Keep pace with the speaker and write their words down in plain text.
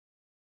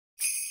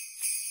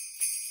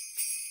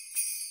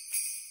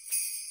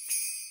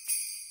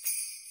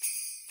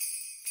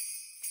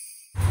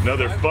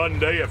Another fun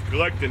day of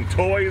collecting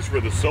toys for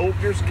the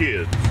soldiers'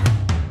 kids.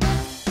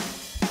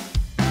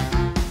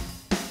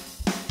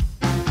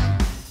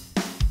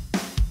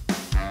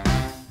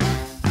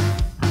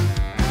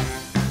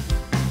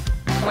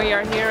 We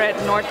are here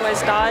at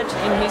Northwest Dodge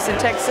in Houston,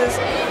 Texas,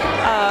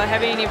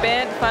 having an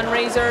event,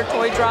 fundraiser,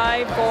 toy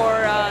drive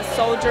for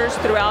soldiers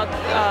throughout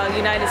the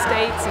United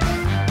States.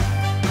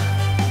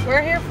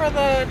 We're here for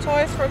the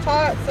Toys for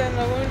Tots and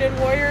the Wounded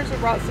Warriors. We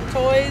brought some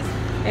toys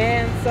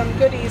and some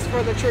goodies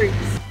for the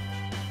troops.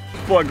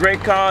 For a great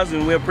cause,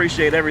 and we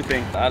appreciate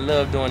everything. I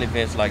love doing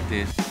events like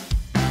this.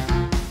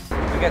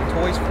 We got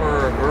toys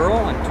for a girl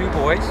and 2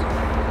 boys.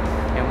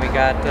 And we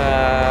got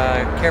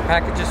care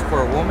packages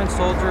for a woman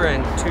soldier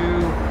and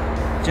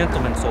 2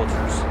 gentlemen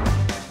soldiers.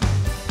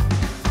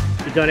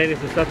 You donated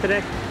some stuff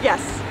today?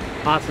 Yes.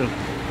 Awesome.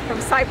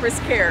 From Cypress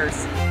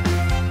Cares.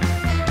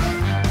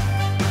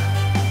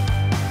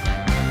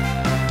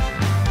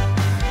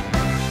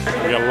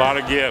 We got a lot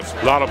of gifts,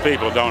 a lot of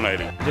people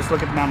donating. Just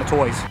look at the amount of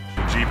toys.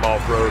 The Jeep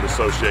Off-Road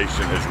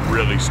Association has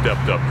really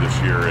stepped up this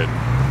year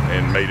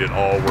and made it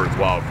all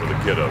worthwhile for the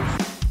kiddos.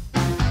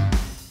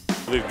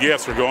 These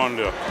gifts are going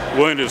to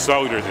wounded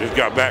soldiers who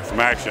got back from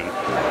action,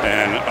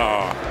 and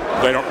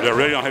they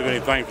really don't have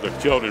anything for the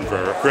children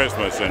for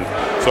Christmas, and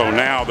so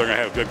now they're going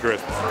to have a good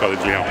Christmas because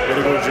of Jim. Way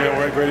to go, Jim.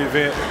 What a great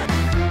event.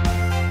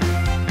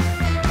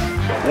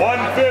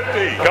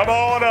 150, come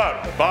on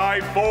up.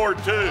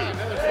 542.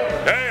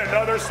 Hey,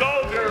 another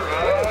soldier.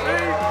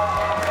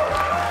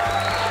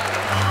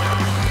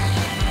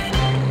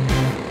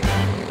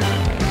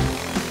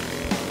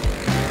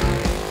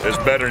 It's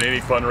better than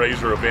any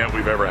fundraiser event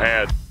we've ever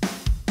had.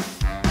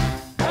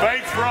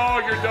 Thanks for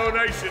all your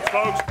donations,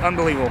 folks.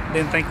 Unbelievable.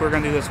 Didn't think we were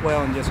going to do this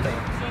well, and just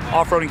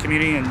off-roading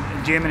community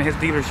and Jim and his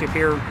dealership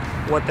here,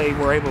 what they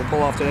were able to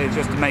pull off today is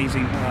just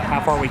amazing. How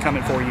far we come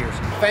in 4 years.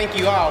 Thank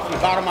you all from the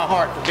bottom of my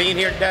heart for being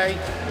here today,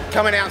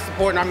 coming out and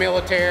supporting our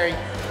military,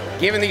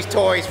 giving these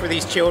toys for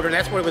these children.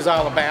 That's what it was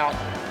all about.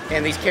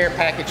 And these care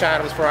package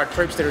items for our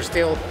troops that are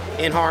still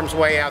in harm's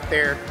way out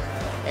there.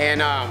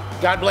 And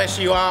God bless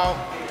you all.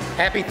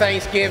 Happy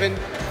Thanksgiving.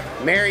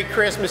 Merry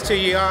Christmas to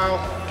you all.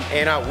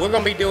 And we're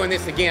going to be doing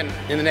this again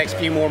in the next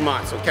few more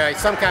months, okay?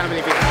 Some kind of an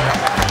event.